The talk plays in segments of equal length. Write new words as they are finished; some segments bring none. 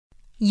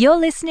You're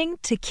listening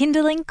to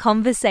Kindling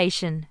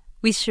Conversation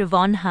with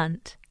Siobhan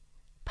Hunt,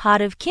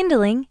 part of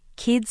Kindling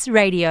Kids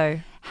Radio.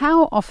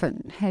 How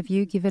often have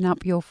you given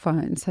up your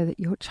phone so that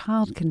your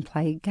child can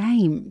play a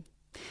game?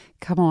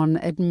 Come on,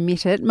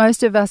 admit it.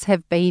 Most of us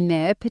have been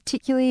there,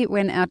 particularly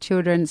when our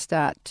children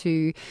start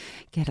to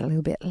get a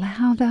little bit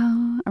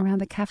louder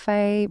around the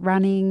cafe,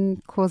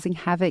 running, causing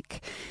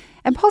havoc.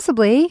 And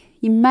possibly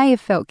you may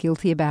have felt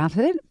guilty about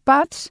it,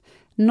 but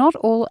not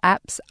all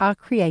apps are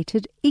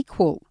created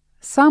equal.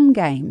 Some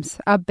games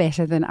are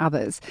better than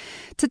others.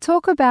 To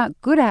talk about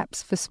good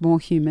apps for small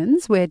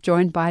humans, we're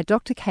joined by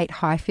Dr. Kate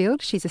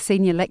Highfield. She's a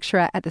senior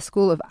lecturer at the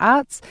School of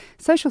Arts,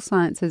 Social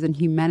Sciences and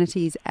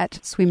Humanities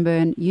at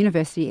Swinburne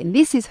University, and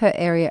this is her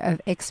area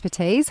of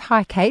expertise.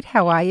 Hi, Kate.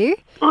 How are you?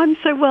 I'm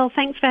so well.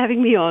 Thanks for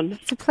having me on.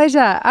 It's a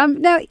pleasure.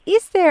 Now,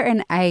 is there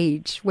an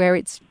age where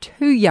it's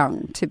too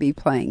young to be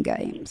playing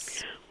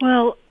games?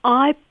 Well,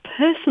 I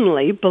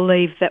personally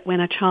believe that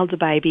when a child's a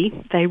baby,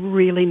 they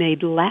really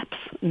need laps,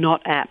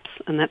 not apps.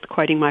 And that's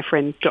quoting my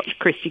friend Dr.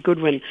 Christy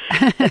Goodwin.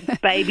 That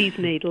babies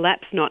need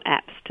laps, not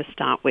apps to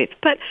start with.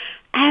 But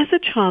as a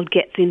child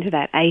gets into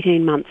that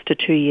 18 months to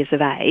 2 years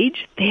of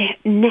age, they're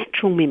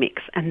natural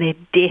mimics and they're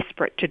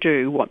desperate to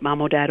do what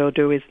mum or dad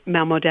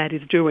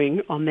is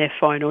doing on their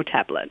phone or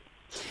tablet.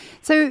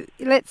 So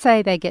let's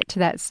say they get to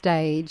that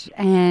stage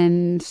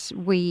and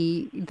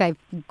they've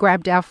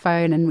grabbed our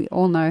phone, and we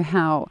all know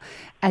how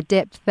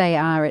adept they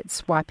are at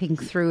swiping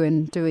through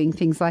and doing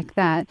things like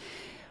that.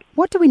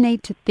 What do we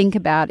need to think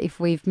about if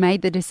we've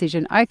made the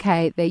decision,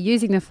 okay, they're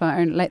using the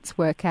phone, let's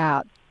work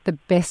out the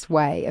best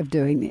way of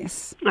doing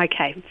this?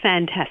 Okay,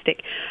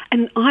 fantastic.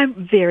 And I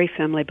very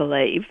firmly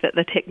believe that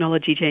the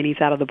technology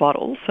genie's out of the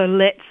bottle. So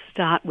let's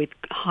start with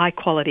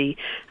high-quality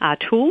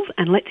tools,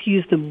 and let's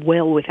use them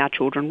well with our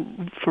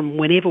children from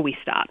whenever we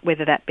start,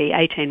 whether that be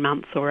 18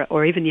 months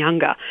or even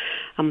younger.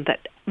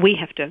 That we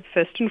have to,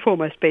 first and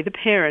foremost, be the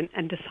parent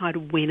and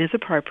decide when is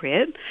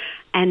appropriate,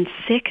 and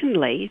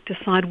secondly,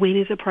 decide when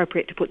is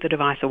appropriate to put the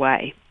device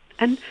away.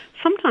 And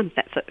sometimes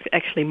that's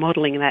actually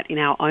modelling that in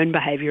our own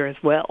behaviour as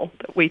well,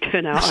 that we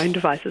turn our own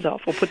devices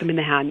off or put them in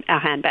our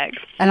handbags.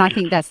 And I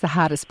think that's the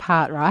hardest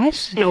part,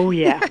 right? Oh,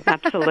 yeah,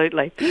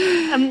 absolutely.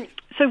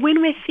 So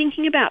when we're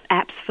thinking about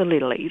apps for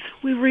littlies,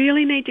 we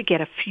really need to get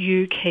a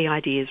few key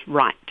ideas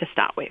right to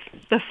start with.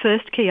 The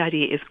first key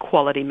idea is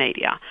quality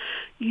media.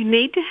 You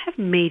need to have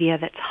media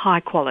that's high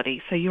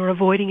quality, so you're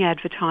avoiding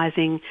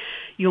advertising,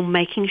 you're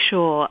making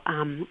sure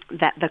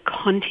that the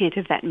content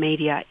of that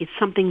media is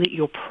something that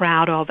you're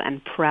proud of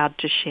and proud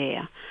to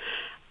share.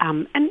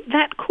 And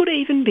that could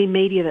even be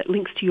media that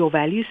links to your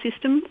value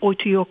system or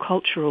to your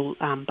cultural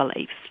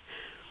beliefs.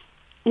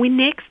 We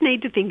next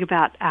need to think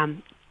about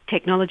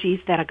technologies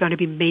that are going to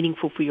be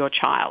meaningful for your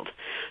child.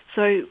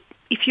 So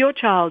if your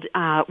child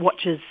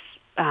watches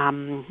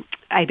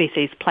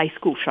ABC's Play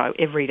School show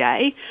every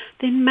day,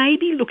 then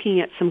maybe looking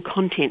at some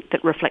content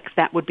that reflects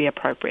that would be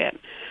appropriate.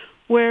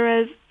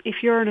 Whereas if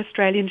you're an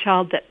Australian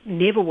child that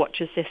never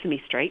watches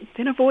Sesame Street,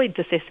 then avoid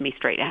the Sesame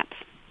Street apps.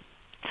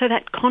 So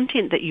that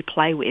content that you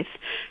play with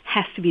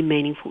has to be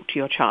meaningful to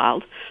your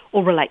child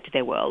or relate to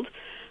their world.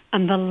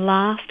 And the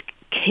last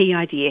key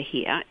idea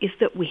here is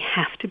that we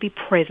have to be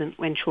present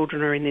when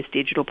children are in this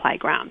digital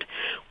playground.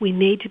 We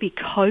need to be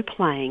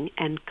co-playing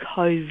and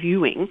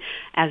co-viewing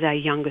as our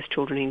youngest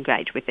children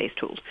engage with these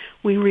tools.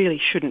 We really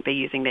shouldn't be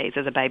using these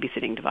as a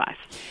babysitting device.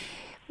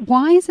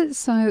 Why is it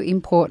so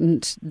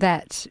important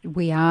that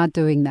we are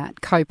doing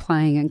that,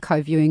 co-playing and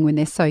co-viewing when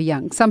they're so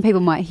young? Some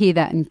people might hear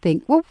that and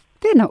think, well,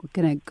 they're not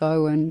going to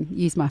go and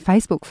use my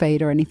Facebook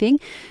feed or anything.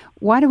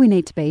 Why do we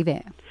need to be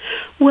there?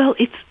 Well,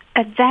 it's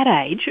at that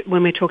age,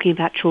 when we're talking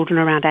about children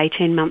around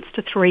 18 months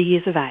to 3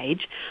 years of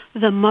age,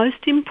 the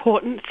most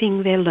important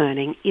thing they're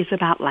learning is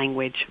about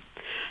language,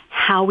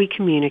 how we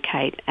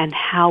communicate and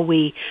how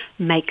we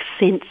make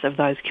sense of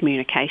those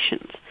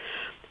communications.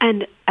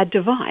 And a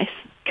device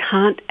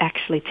can't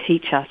actually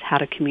teach us how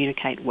to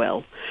communicate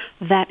well.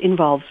 That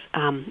involves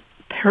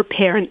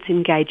parents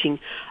engaging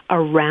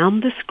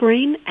around the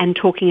screen and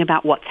talking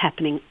about what's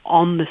happening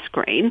on the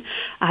screen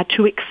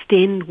to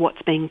extend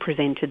what's being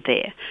presented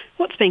there.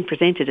 What's being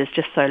presented is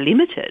just so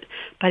limited,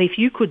 but if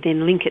you could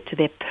then link it to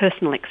their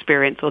personal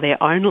experience or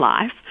their own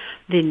life,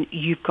 then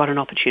you've got an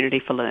opportunity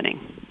for learning.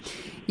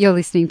 You're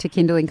listening to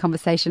Kindling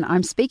Conversation.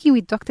 I'm speaking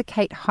with Dr.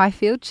 Kate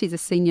Highfield. She's a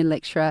senior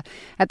lecturer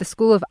at the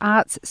School of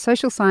Arts,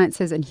 Social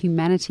Sciences and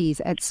Humanities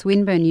at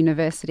Swinburne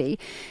University.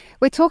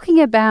 We're talking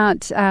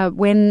about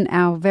when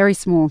our very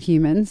small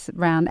humans,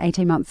 around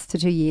 18 months to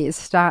 2 years,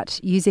 start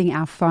using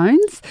our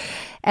phones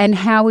and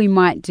how we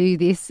might do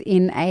this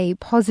in a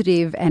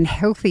positive and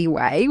healthy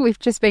way. We've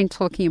just been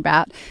talking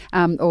about,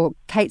 or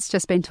Kate's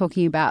just been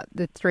talking about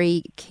the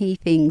three key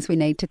things we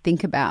need to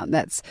think about.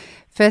 That's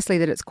firstly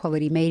that it's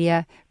quality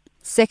media,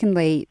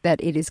 secondly that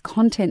it is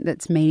content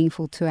that's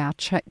meaningful to our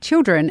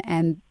children,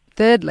 and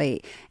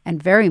thirdly,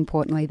 and very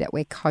importantly, that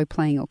we're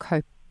co-playing or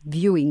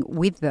viewing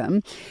with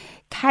them.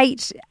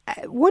 Kate,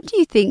 what do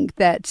you think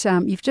that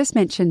you've just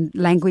mentioned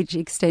language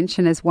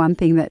extension as one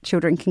thing that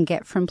children can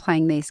get from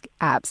playing these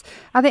apps.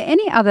 Are there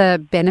any other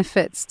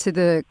benefits to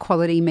the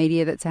quality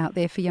media that's out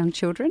there for young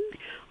children?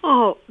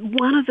 Oh,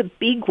 one of the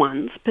big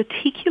ones,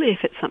 particularly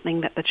if it's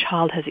something that the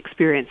child has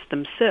experienced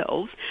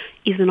themselves,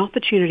 is an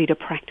opportunity to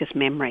practice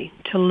memory,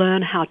 to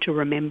learn how to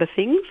remember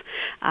things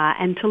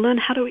and to learn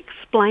how to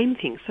explain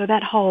things. So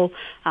that whole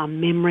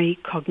memory,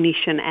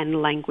 cognition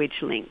and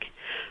language link.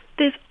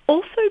 There's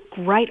also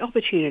great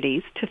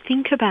opportunities to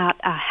think about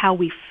how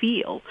we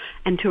feel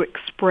and to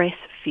express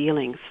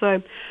feelings.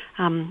 So,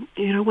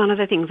 one of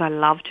the things I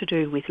love to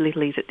do with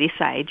littlies at this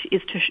age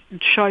is to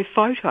show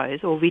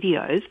photos or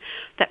videos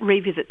that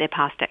revisit their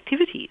past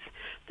activities.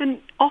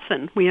 And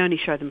often we only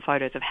show them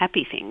photos of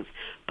happy things,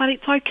 but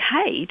it's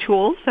okay to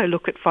also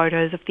look at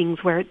photos of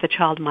things where the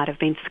child might have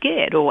been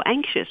scared or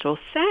anxious or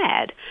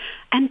sad,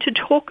 and to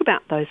talk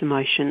about those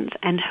emotions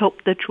and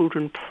help the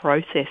children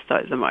process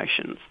those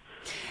emotions.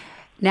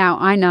 Now,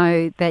 I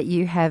know that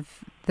you have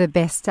the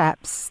best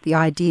apps, the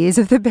ideas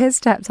of the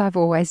best apps. I've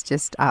always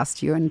just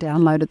asked you and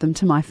downloaded them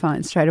to my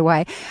phone straight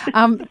away.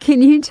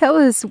 Can you tell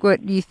us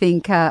what you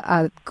think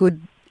are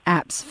good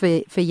apps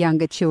for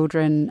younger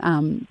children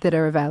that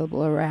are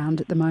available around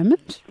at the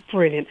moment?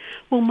 Brilliant.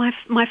 Well,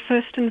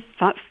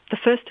 the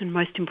first and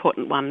most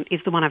important one is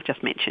the one I've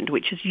just mentioned,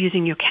 which is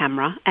using your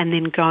camera and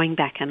then going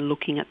back and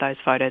looking at those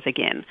photos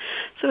again.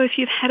 So if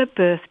you've had a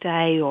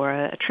birthday or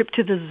a trip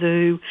to the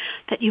zoo,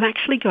 that you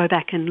actually go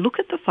back and look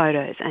at the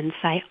photos and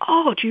say,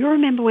 oh, do you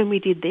remember when we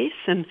did this?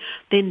 And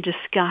then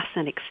discuss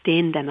and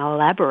extend and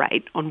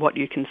elaborate on what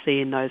you can see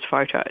in those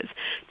photos.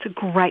 It's a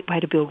great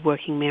way to build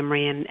working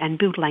memory and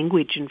build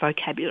language and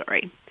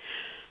vocabulary.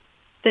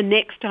 The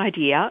next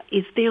idea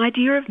is the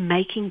idea of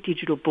making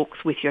digital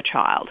books with your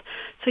child.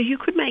 So you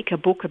could make a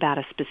book about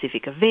a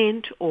specific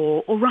event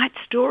or write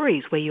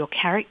stories where your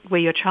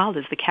child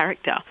is the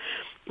character.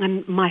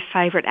 And my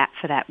favourite app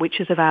for that, which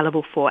is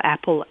available for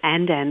Apple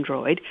and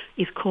Android,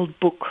 is called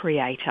Book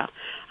Creator.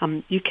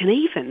 You can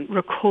even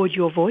record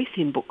your voice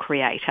in Book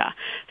Creator.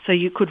 So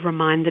you could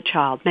remind the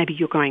child, maybe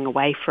you're going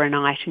away for a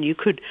night, and you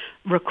could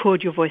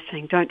record your voice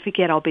saying, don't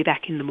forget, I'll be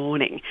back in the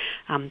morning.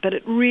 But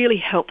it really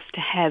helps to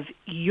have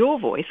your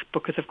voice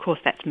because, of course,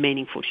 that's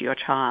meaningful to your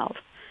child.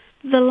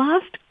 The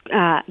last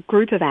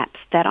group of apps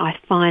that I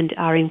find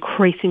are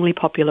increasingly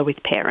popular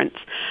with parents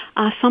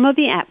are some of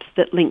the apps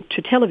that link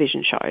to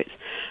television shows.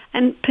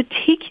 And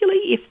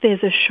particularly if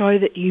there's a show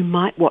that you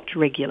might watch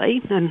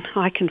regularly, and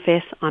I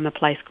confess I'm a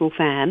Play School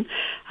fan,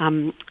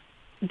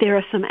 there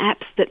are some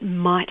apps that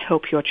might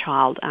help your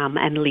child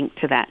and link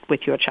to that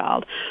with your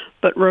child.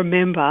 But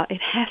remember, it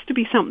has to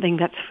be something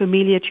that's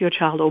familiar to your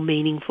child or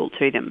meaningful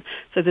to them.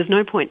 So there's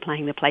no point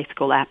playing the Play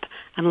School app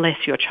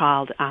unless your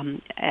child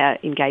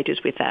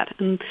engages with that.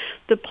 And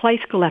the Play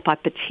School app I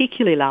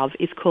particularly love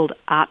is called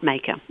Art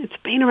Maker. It's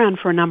been around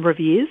for a number of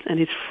years and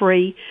is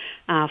free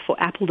for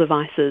Apple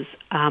devices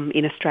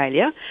in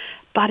Australia.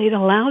 But it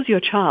allows your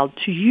child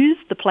to use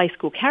the Play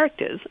School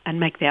characters and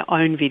make their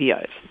own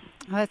videos.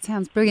 Oh, that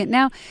sounds brilliant.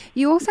 Now,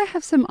 you also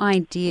have some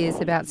ideas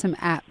about some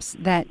apps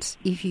that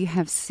if you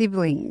have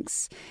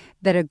siblings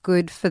that are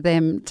good for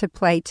them to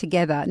play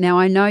together. Now,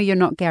 I know you're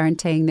not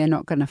guaranteeing they're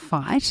not going to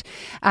fight,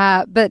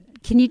 but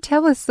can you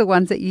tell us the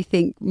ones that you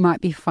think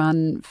might be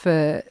fun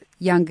for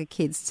younger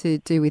kids to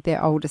do with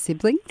their older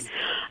siblings?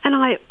 And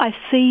I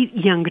see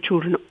younger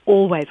children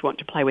always want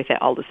to play with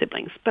their older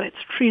siblings, but it's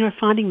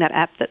finding that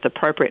app that's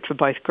appropriate for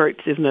both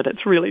groups, isn't it?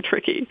 It's really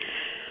tricky.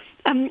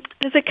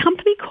 There's a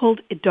company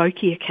called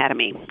Edoki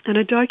Academy, and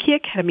Edoki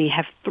Academy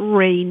have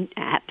 3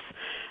 apps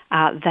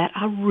that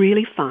are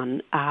really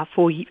fun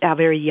for our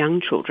very young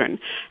children.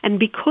 And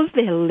because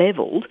they're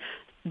levelled,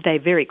 they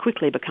very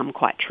quickly become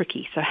quite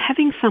tricky. So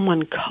having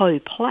someone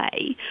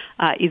co-play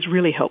is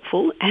really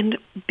helpful. And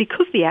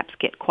because the apps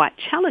get quite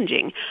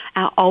challenging,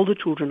 our older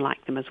children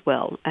like them as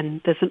well.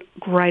 And there's a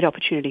great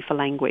opportunity for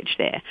language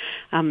there.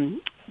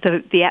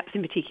 The apps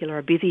in particular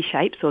are Busy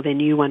Shapes, or their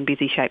new one,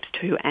 Busy Shapes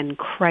 2, and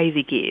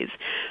Crazy Gears.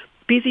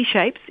 Busy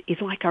Shapes is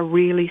like a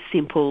really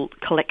simple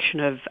collection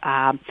of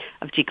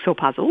jigsaw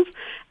puzzles,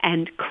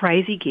 and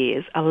Crazy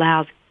Gears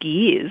allows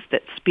gears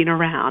that spin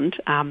around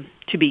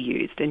to be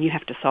used, and you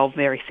have to solve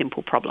very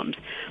simple problems.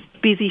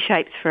 Busy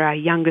Shapes for our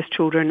youngest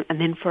children, and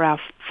then for our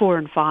 4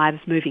 and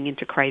 5s moving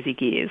into Crazy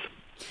Gears.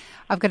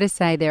 I've got to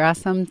say there are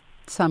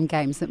some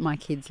games that my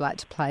kids like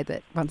to play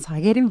that once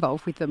I get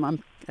involved with them,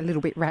 I'm a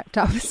little bit wrapped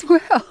up as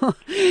well.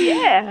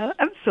 Yeah,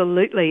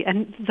 absolutely.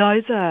 And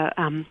those are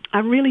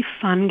really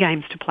fun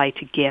games to play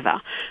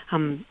together.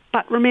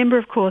 But remember,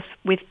 of course,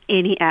 with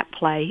any app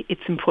play,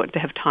 it's important to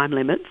have time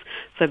limits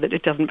so that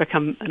it doesn't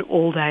become an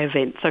all-day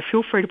event. So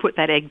feel free to put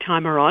that egg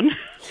timer on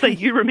so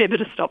you remember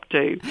to stop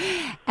too.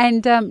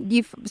 And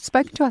you've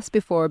spoken to us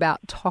before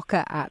about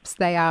Tocker apps.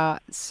 They are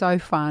so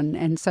fun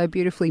and so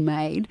beautifully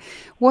made.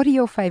 What are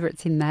your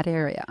favourites in that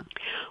area?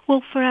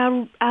 Well, for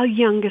our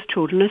youngest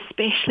children,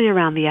 especially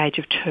around the age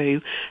of 2,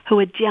 who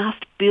are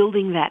just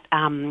building that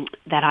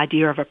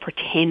idea of a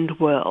pretend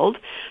world,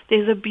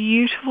 there's a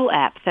beautiful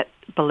app that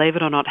believe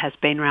it or not, has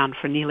been around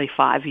for nearly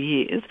 5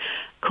 years,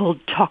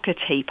 called Toca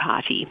Tea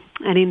Party.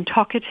 And in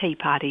Toca Tea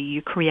Party,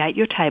 you create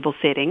your table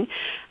setting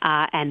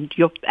and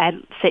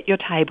set your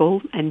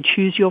table and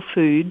choose your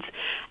foods,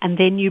 and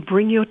then you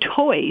bring your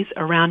toys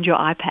around your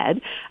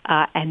iPad,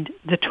 and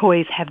the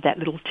toys have that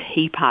little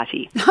tea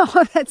party.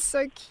 Oh, that's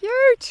so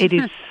cute. It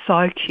is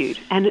so cute,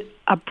 and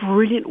a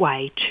brilliant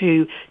way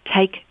to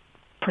take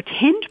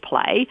pretend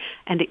play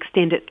and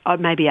extend it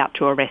maybe out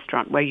to a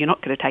restaurant where you're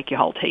not going to take your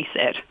whole tea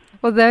set.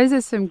 Well, those are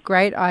some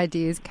great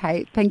ideas,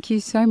 Kate. Thank you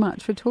so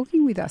much for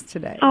talking with us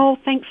today. Oh,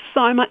 thanks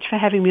so much for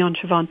having me on,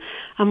 Siobhan.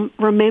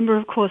 Remember,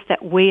 of course,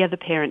 that we are the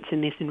parents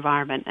in this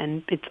environment,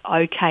 and it's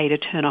okay to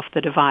turn off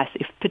the device,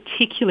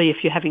 particularly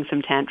if you're having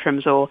some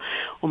tantrums or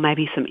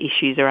maybe some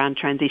issues around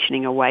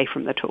transitioning away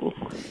from the tool.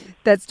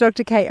 That's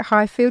Dr. Kate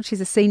Highfield.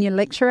 She's a senior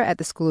lecturer at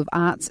the School of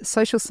Arts,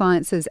 Social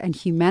Sciences and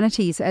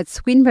Humanities at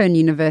Swinburne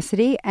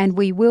University, and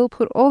we will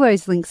put all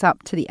those links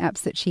up to the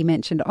apps that she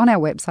mentioned on our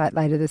website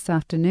later this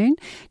afternoon.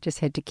 Just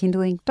head to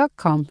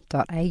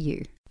kindling.com.au.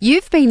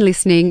 You've been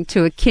listening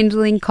to a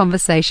Kindling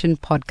Conversation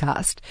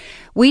podcast.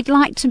 We'd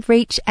like to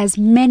reach as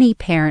many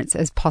parents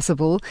as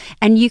possible,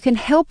 and you can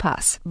help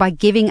us by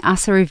giving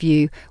us a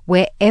review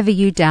wherever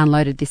you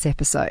downloaded this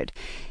episode.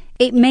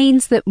 It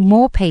means that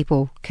more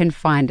people can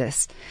find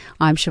us.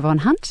 I'm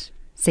Siobhan Hunt.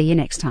 See you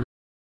next time.